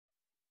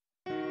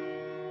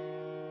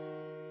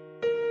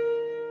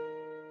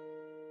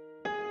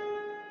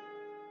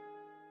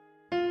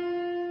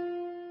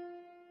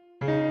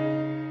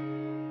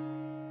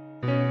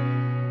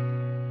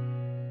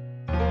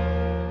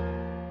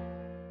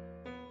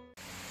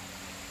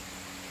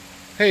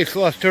Hey, it's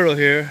Lost Turtle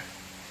here.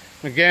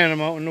 Again,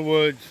 I'm out in the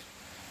woods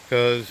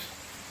because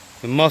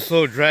the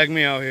muscle dragged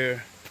me out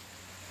here,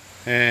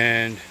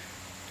 and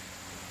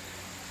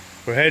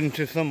we're heading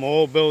to some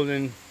old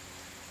building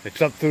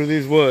that's up through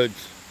these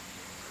woods,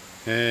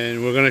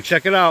 and we're gonna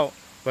check it out.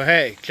 But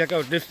hey, check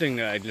out this thing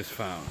that I just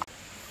found.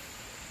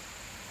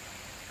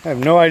 I have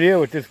no idea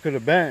what this could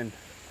have been.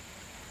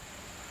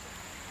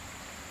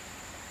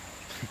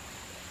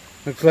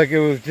 Looks like it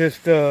was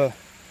just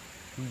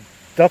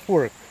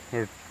ductwork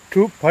or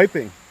tube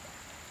piping.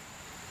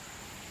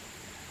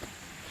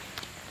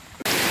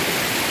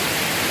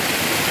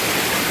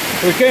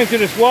 We came to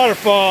this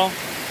waterfall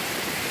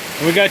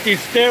and we got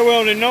these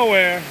stairwell to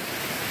nowhere.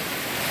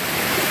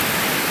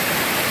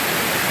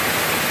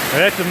 And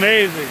that's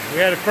amazing. We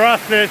had to cross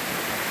this.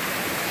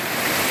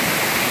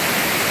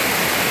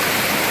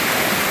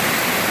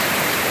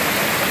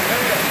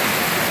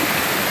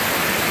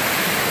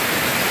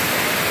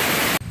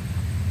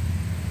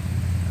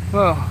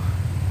 Well,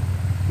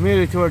 we made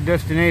it to our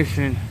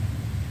destination.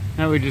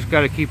 Now we just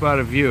got to keep out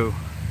of view.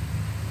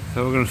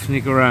 So we're going to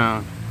sneak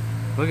around.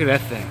 Look at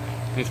that thing.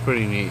 It's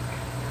pretty neat.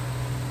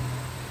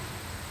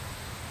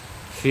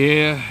 See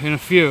you in a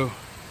few.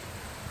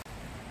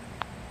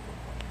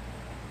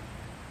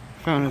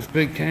 Found this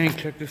big tank.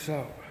 Check this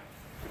out.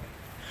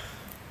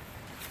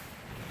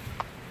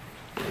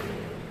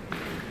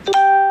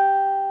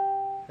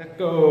 Let's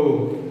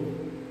go.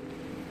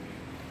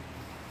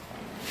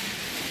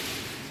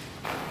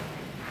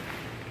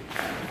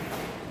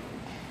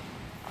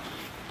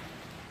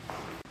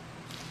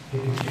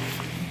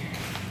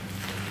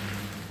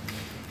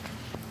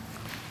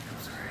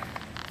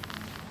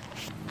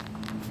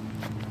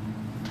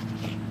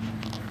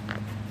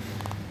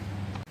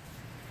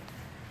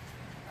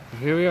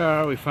 Here we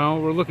are, we found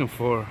what we're looking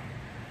for.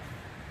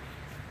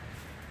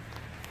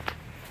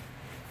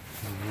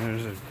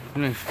 And there's a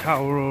nice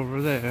tower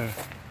over there.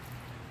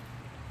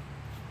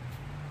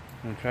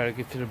 I'm gonna try to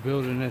get to the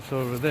building that's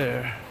over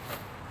there.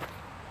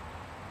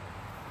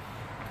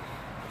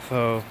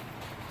 So,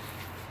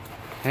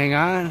 hang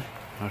on,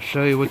 I'll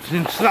show you what's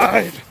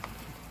inside.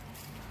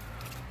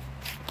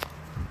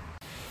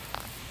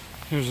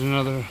 Here's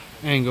another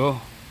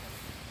angle.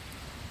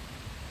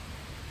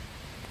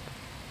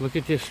 Look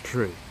at this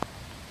tree.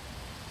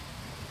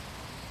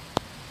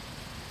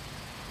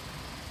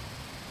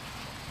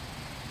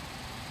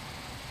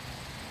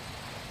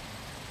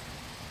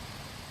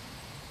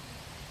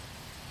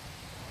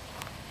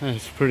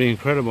 That's pretty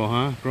incredible,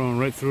 huh? Growing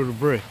right through the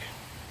brick.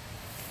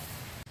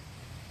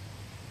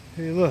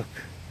 Hey, look.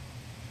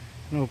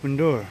 An open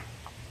door.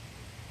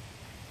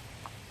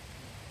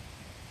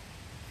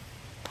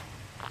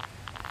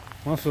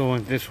 Also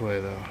went this way,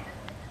 though.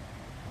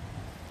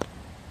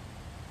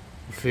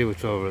 Let's see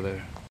what's over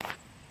there.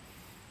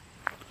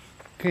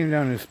 Came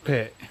down this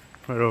pit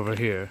right over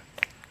here.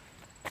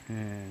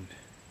 And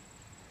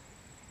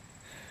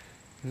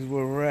this is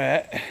where we're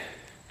at.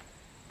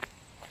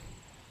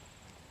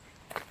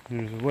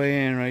 There's a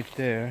way in right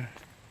there.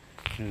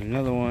 There's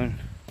another one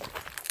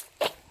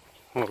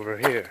over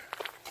here.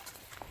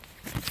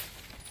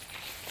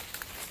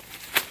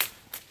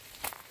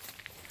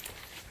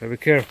 Gotta be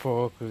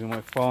careful because you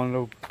might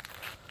fall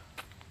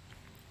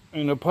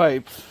in the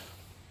pipes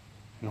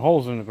and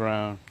holes in the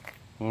ground.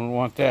 We don't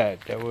want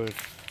that. That would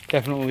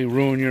definitely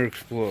ruin your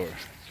Explorer.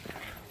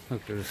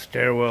 Look, there's a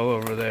stairwell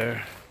over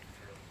there.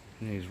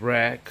 And these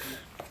racks.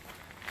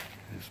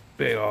 This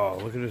big, oh,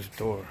 look at this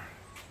door.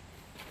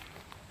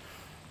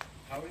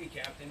 Howdy,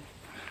 Captain.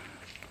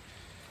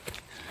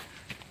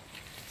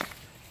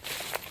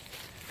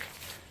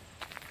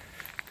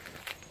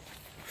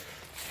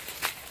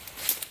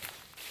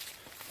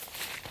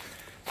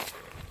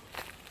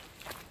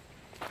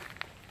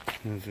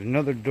 There's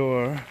another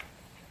door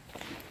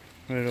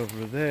right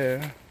over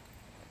there.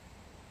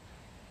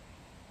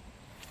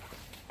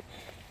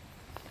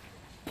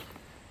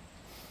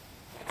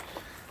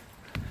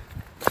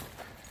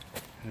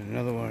 And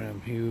another one of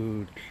them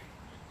huge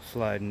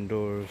sliding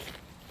doors.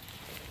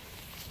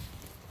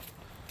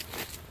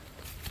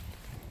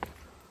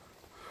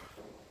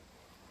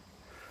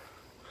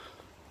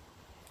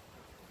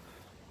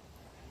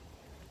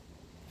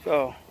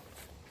 So,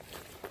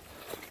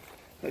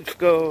 let's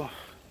go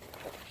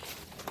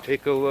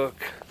take a look,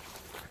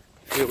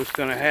 see what's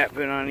going to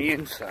happen on the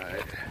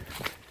inside.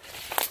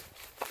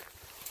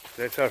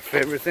 That's our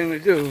favorite thing to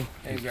do.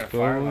 Hey, you got a go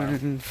fire alarm.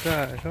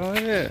 Inside. Oh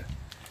yeah,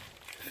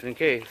 just in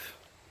case.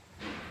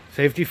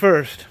 Safety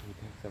first. You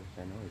think that was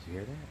that noise? You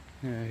hear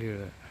that? Yeah, I hear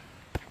that.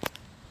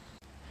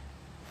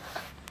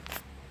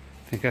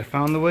 Think I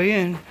found the way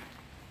in.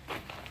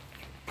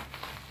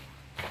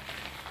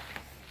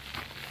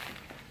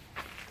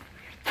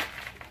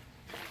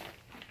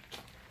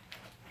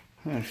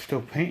 There's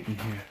still painting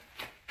here.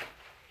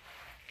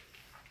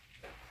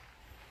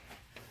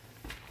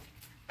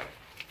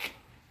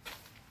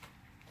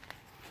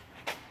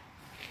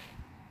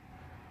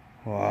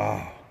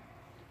 Wow.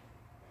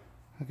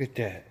 Look at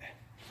that.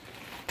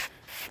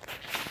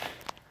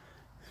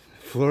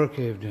 Floor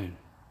caved in.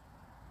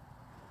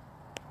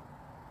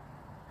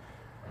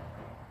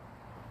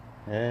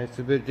 Yeah, it's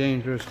a bit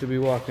dangerous to be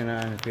walking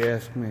on, if you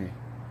ask me.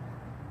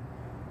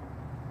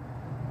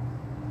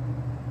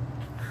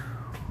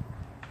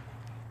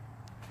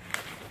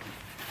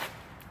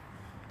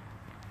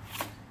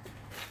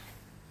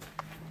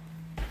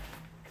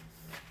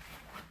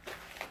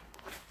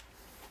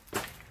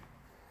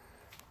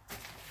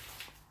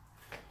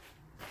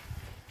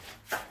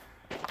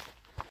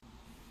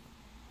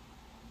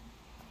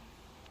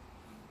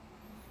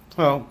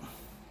 Well,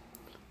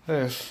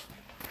 this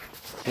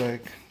looks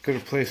like good a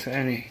place as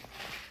any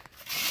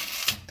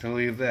to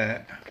leave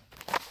that.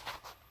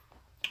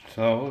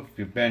 So if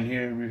you've been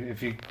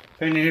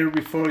here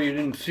before, you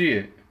didn't see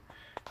it.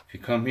 If you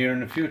come here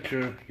in the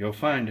future, you'll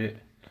find it.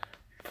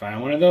 If you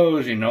find one of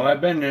those, you know I've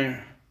been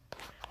there.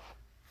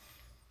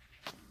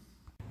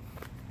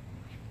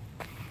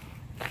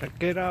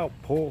 Check it out,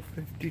 pole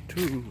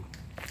 52.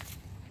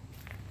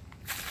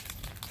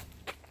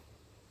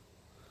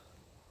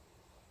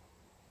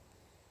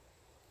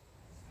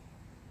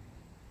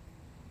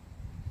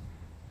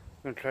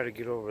 I'm gonna try to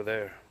get over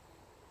there.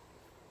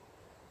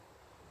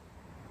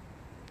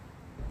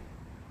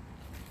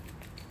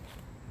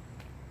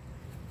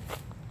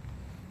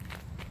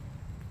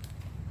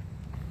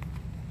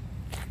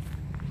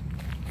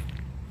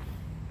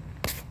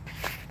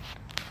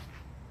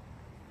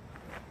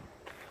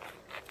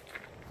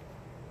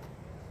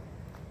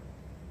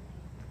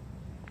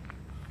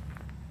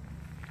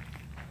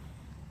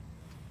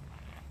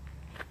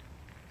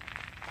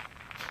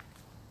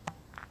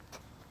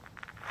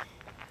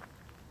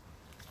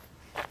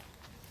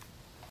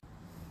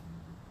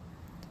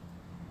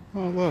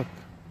 Oh look,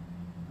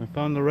 I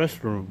found the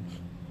restrooms.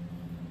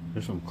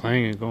 There's some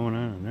clanging going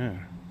on in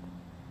there.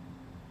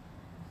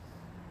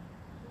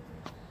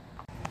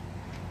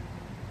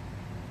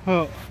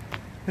 Well,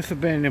 this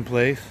abandoned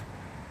place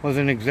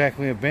wasn't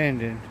exactly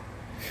abandoned,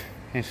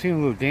 and it seemed a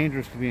little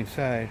dangerous to be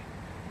inside.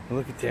 But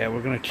look at that,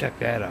 we're gonna check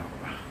that out.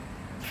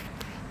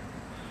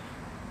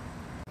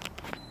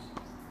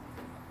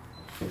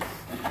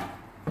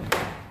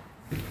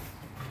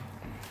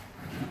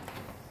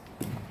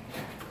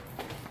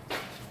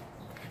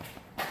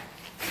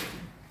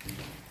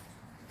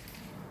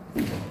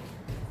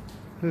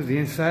 This is the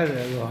inside of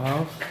that little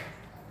house.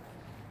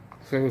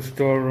 Looks like a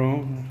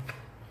storeroom.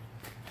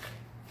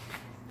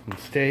 Some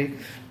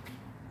steaks.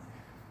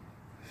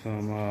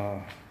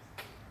 Some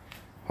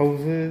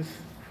hoses.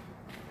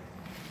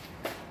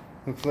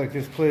 Looks like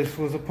this place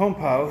was a pump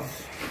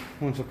house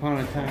once upon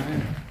a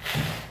time.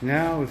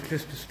 Now it's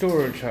just a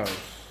storage house.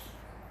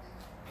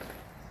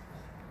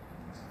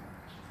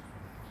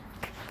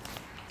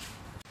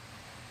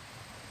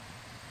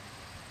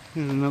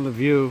 Here's another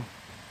view.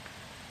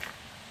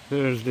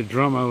 There's the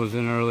drum I was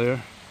in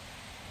earlier.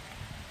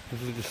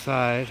 This is the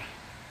side.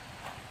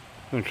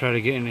 I'm gonna try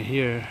to get into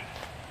here.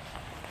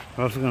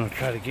 I'm also gonna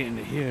try to get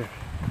into here.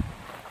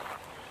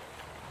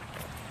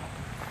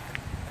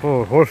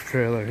 Oh, horse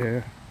trailer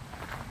here.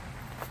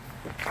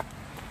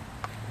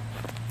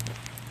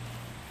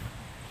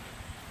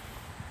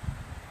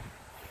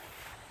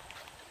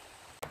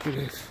 Look at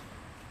this.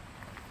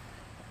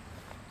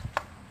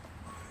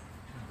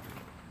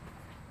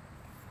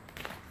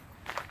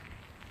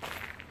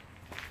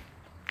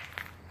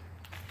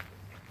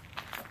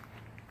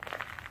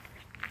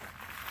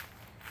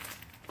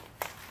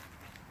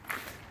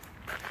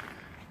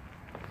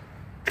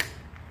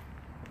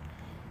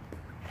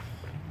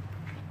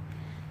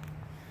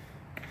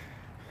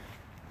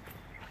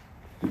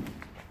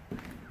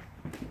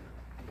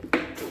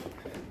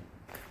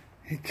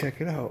 Hey,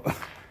 check it out.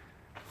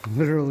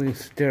 Literally a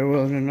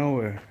stairwell to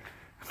nowhere.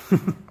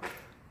 Look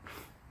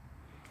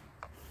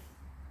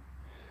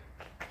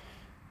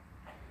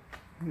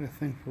at that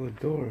thing full of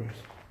doors.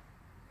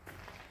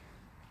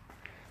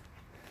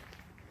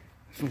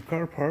 Some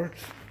car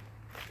parts.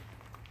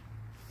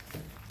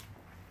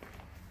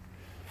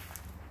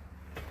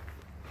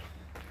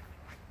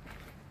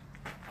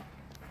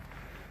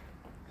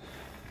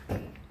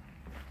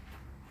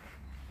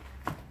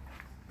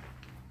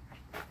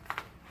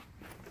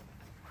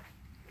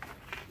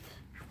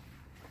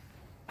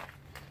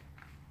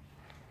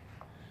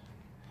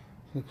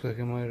 Looks like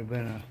it might have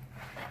been a,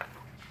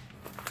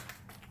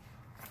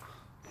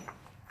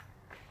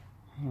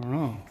 I don't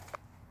know.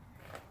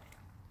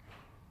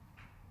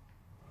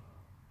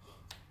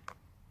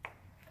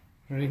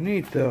 Pretty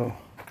neat though.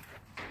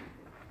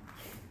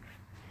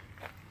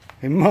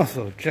 Hey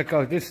Muscle, check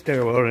out this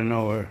stairwell to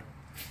nowhere.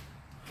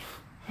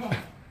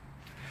 That's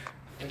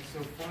so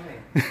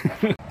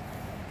funny.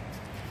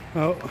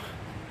 Oh,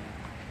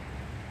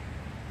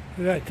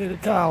 we got to the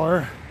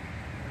tower.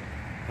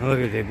 Oh, look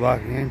at they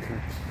block the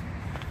entrance.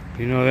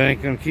 You know that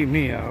ain't gonna keep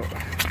me out.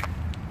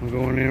 I'm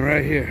going in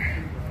right here.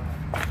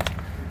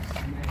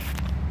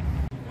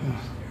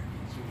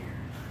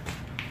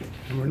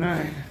 Number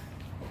 9.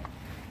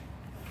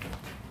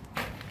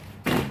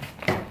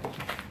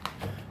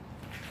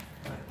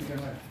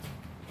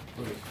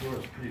 Well, the floor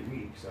is pretty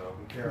weak, so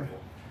be careful.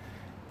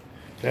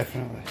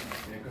 Definitely.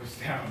 And it goes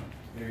down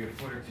maybe a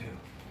foot or two.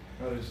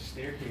 Oh, there's a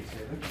staircase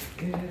there.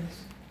 Look at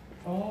this.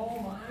 Oh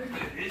my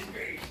goodness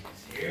gracious.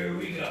 Here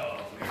we go.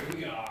 Here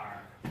we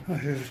are. Oh,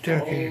 here's a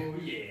staircase. Oh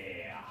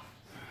yeah.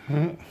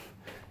 Huh?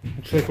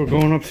 Looks like we're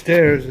going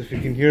upstairs, if you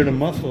can hear the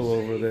muscle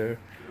over there.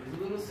 There's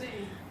a little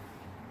scene.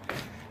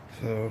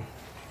 So,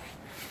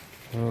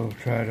 we'll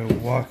try to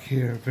walk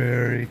here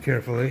very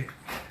carefully.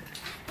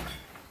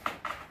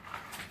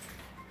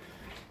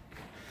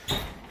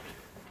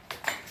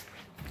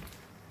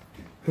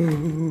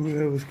 Ooh,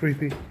 that was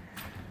creepy.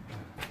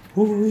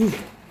 Ooh.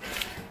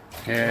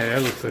 Yeah,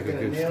 that looks like a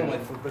good nail step. my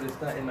foot, but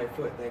it's not in my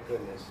foot, thank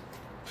goodness.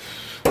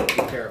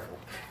 Be careful.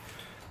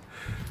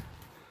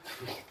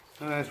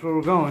 That's where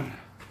we're going.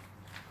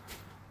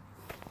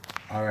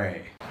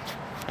 Alright.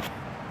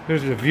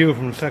 Here's the view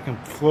from the second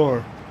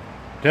floor.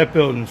 That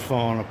building's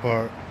falling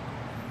apart.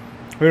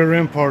 We're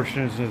in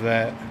portions of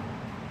that.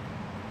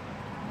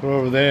 We're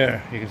over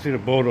there. You can see the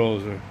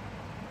bulldozer.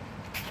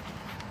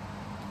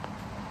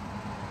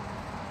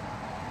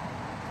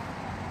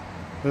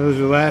 That was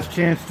your last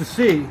chance to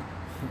see.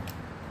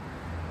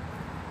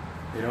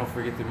 You don't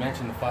forget to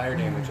mention the fire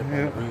damage up on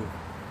the roof.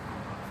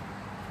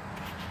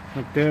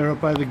 Up there,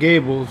 up by the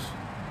gables.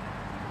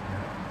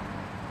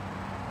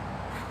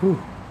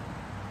 Whew.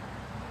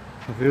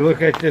 If you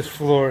look at this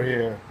floor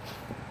here,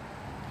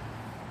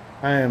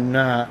 I am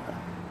not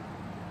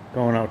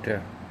going out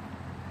there.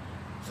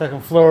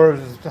 Second floor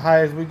is as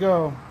high as we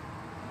go.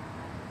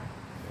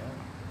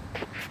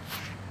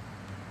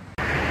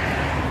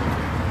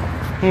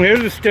 Well,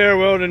 here's a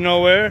stairwell to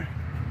nowhere.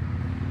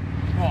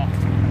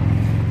 Oh.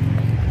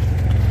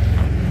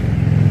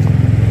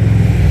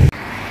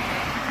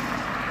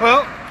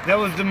 Well, that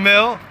was the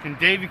mill in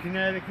Dayville,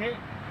 Connecticut.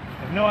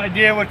 I have no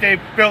idea what they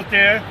built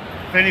there.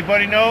 If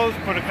anybody knows,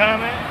 put a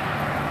comment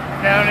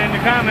down in the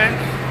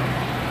comments.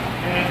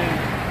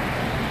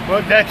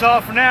 But that's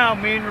all for now.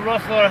 Me and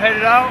Russell are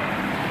headed out.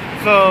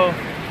 So,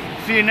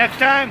 see you next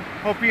time.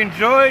 Hope you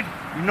enjoyed.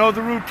 You know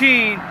the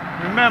routine.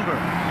 Remember,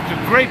 it's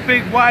a great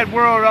big wide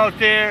world out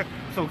there,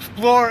 so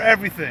explore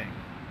everything.